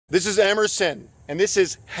This is Emerson, and this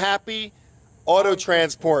is Happy Auto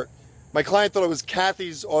Transport. My client thought it was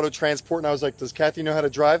Kathy's Auto Transport, and I was like, does Kathy know how to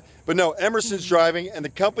drive? But no, Emerson's driving, and the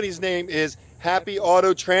company's name is Happy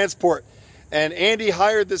Auto Transport. And Andy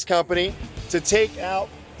hired this company to take out,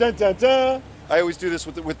 dun, dun, dun. I always do this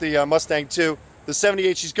with the Mustang too. The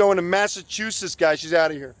 78, she's going to Massachusetts, guys. She's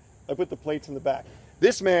out of here. I put the plates in the back.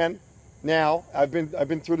 This man, now, I've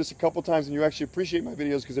been through this a couple times, and you actually appreciate my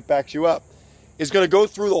videos because it backs you up, is going to go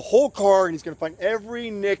through the whole car, and he's going to find every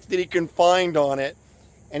nick that he can find on it,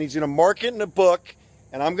 and he's going to mark it in a book,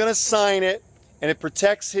 and I'm going to sign it, and it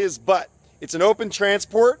protects his butt. It's an open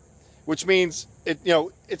transport, which means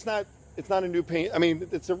it's not a new paint. I mean,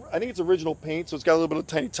 I think it's original paint, so it's got a little bit of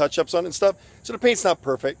tiny touch-ups on it and stuff. So the paint's not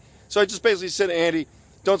perfect. So I just basically said to Andy,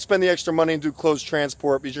 don't spend the extra money and do closed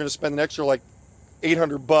transport because you're going to spend an extra like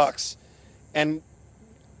 $800, and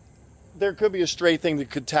there could be a stray thing that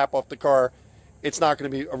could tap off the car. It's not going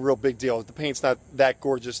to be a real big deal. The paint's not that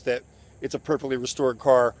gorgeous that it's a perfectly restored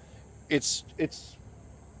car. It's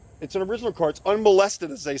an original car. It's unmolested,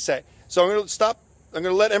 as they say. So I'm going to stop. I'm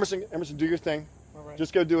going to let Emerson do your thing. All right.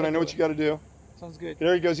 Just go do it. I know what you got to do. Sounds good.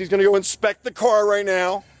 There he goes. He's going to go inspect the car right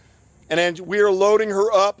now. And then we are loading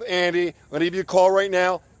her up, Andy. I'm going to give you a call right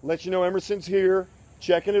now. Let you know Emerson's here,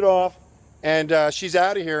 checking it off. And she's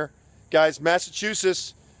out of here. Guys,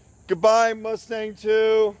 Massachusetts. Goodbye, Mustang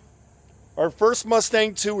 2. Our first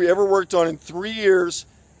Mustang 2 we ever worked on in 3 years.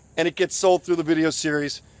 And it gets sold through the video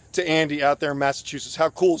series to Andy out there in Massachusetts. How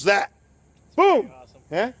cool is that? Boom! Awesome.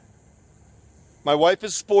 Yeah? My wife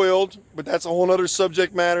is spoiled, but that's a whole other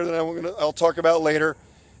subject matter that I'll talk about later.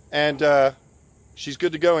 And she's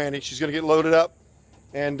good to go, Andy. She's going to get loaded up.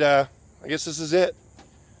 And I guess this is it.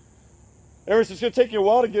 Emerson, it's going to take you a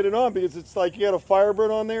while to get it on because it's like you got a Firebird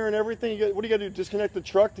on there and everything. What do you got to do? Disconnect the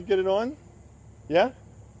truck to get it on? Yeah?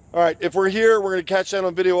 All right. If we're here, we're going to catch that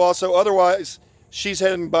on video also. Otherwise, she's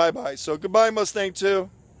heading bye-bye. So goodbye, Mustang 2.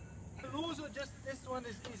 Also, just this one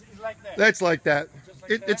is like that. That's like that. Just like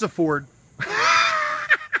that? It's a Ford.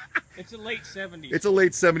 It's a late 70s. It's a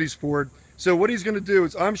late 70s Ford. So what he's going to do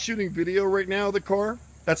is I'm shooting video right now of the car.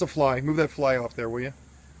 That's a fly. Move that fly off there, will you?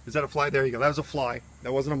 Is that a fly? There you go. That was a fly.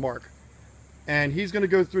 That wasn't a mark. And he's going to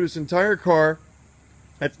go through this entire car.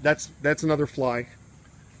 That's another fly.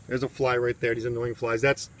 There's a fly right there. These annoying flies.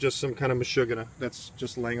 That's just some kind of mashugana. That's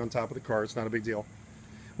just laying on top of the car. It's not a big deal.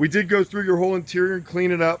 We did go through your whole interior and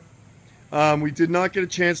clean it up. We did not get a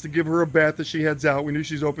chance to give her a bath as she heads out. We knew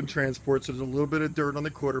she's open transport, so there's a little bit of dirt on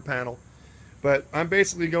the quarter panel. But I'm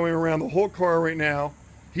basically going around the whole car right now.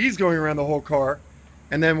 He's going around the whole car.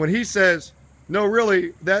 And then when he says, no,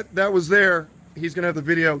 really, that was there, he's going to have the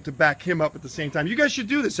video to back him up at the same time. You guys should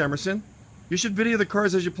do this, Emerson. You should video the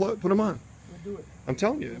cars as you put them on. We'll do it. I'm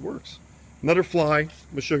telling you, it works. Another fly,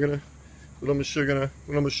 mashugana, little mashugana,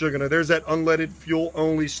 little mashugana. There's that unleaded fuel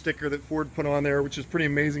only sticker that Ford put on there, which is pretty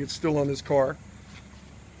amazing. It's still on this car.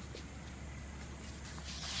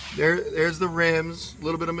 There's the rims, a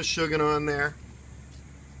little bit of mashugana on there.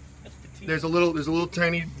 There's a little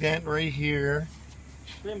tiny dent right here.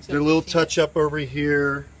 There's a little touch up over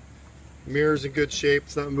here. Mirror's in good shape.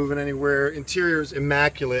 It's not moving anywhere. Interior's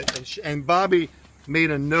immaculate. And Bobby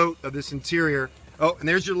made a note of this interior. Oh, and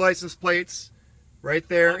there's your license plates right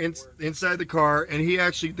there inside the car. And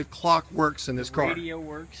the clock works in this car. The radio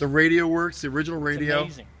works. The radio works, the original radio.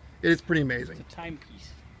 It's amazing. It's pretty amazing. It's a timepiece.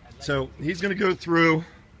 So he's going to go through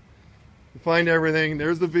and find everything.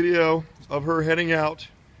 There's the video of her heading out.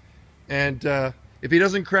 And if he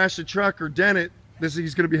doesn't crash the truck or dent it,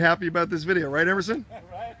 he's going to be happy about this video. Right, Emerson?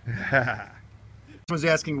 Right. Someone's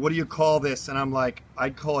asking, what do you call this? And I'm like,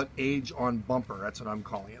 I'd call it age on bumper. That's what I'm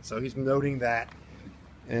calling it. So he's noting that.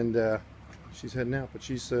 And she's heading out. But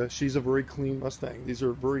she's a very clean Mustang. These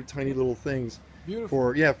are very tiny little things.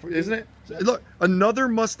 Beautiful. Isn't it? Look, another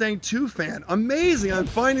Mustang 2 fan. Amazing. I'm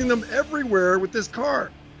finding them everywhere with this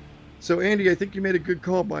car. So, Andy, I think you made a good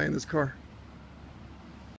call buying this car.